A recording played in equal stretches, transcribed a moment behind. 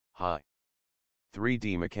Hi.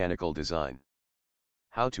 3D mechanical design.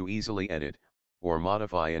 How to easily edit, or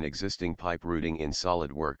modify an existing pipe routing in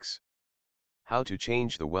SolidWorks. How to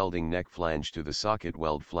change the welding neck flange to the socket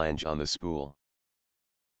weld flange on the spool.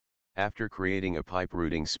 After creating a pipe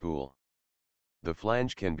routing spool, the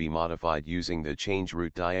flange can be modified using the change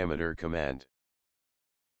route diameter command.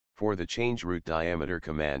 For the change route diameter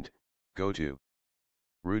command, go to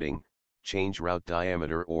Routing, Change Route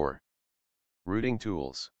Diameter or Routing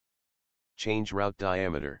Tools. Change route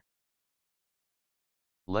diameter.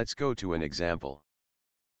 Let's go to an example.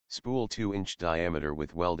 Spool 2-inch diameter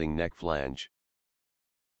with welding neck flange.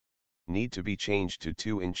 Need to be changed to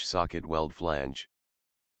 2-inch socket weld flange.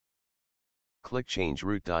 Click Change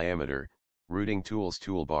Route Diameter, Routing Tools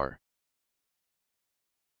toolbar.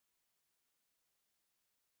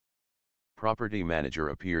 Property Manager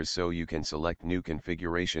appears so you can select new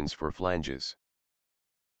configurations for flanges.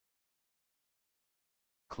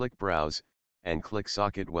 Click Browse, and click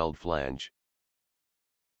Socket Weld Flange.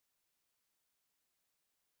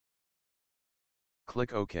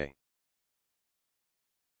 Click OK.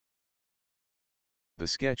 The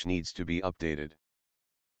sketch needs to be updated.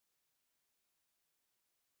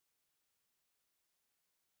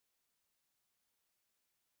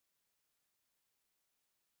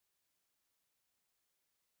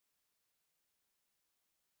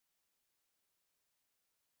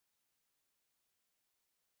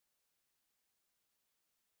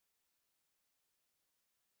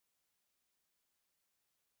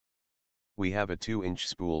 We have a 2-inch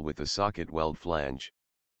spool with a socket weld flange.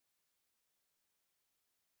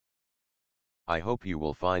 I hope you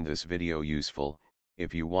will find this video useful.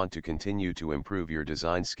 If you want to continue to improve your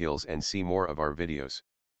design skills and see more of our videos,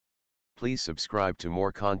 please subscribe to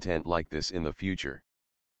more content like this in the future.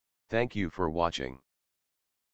 Thank you for watching.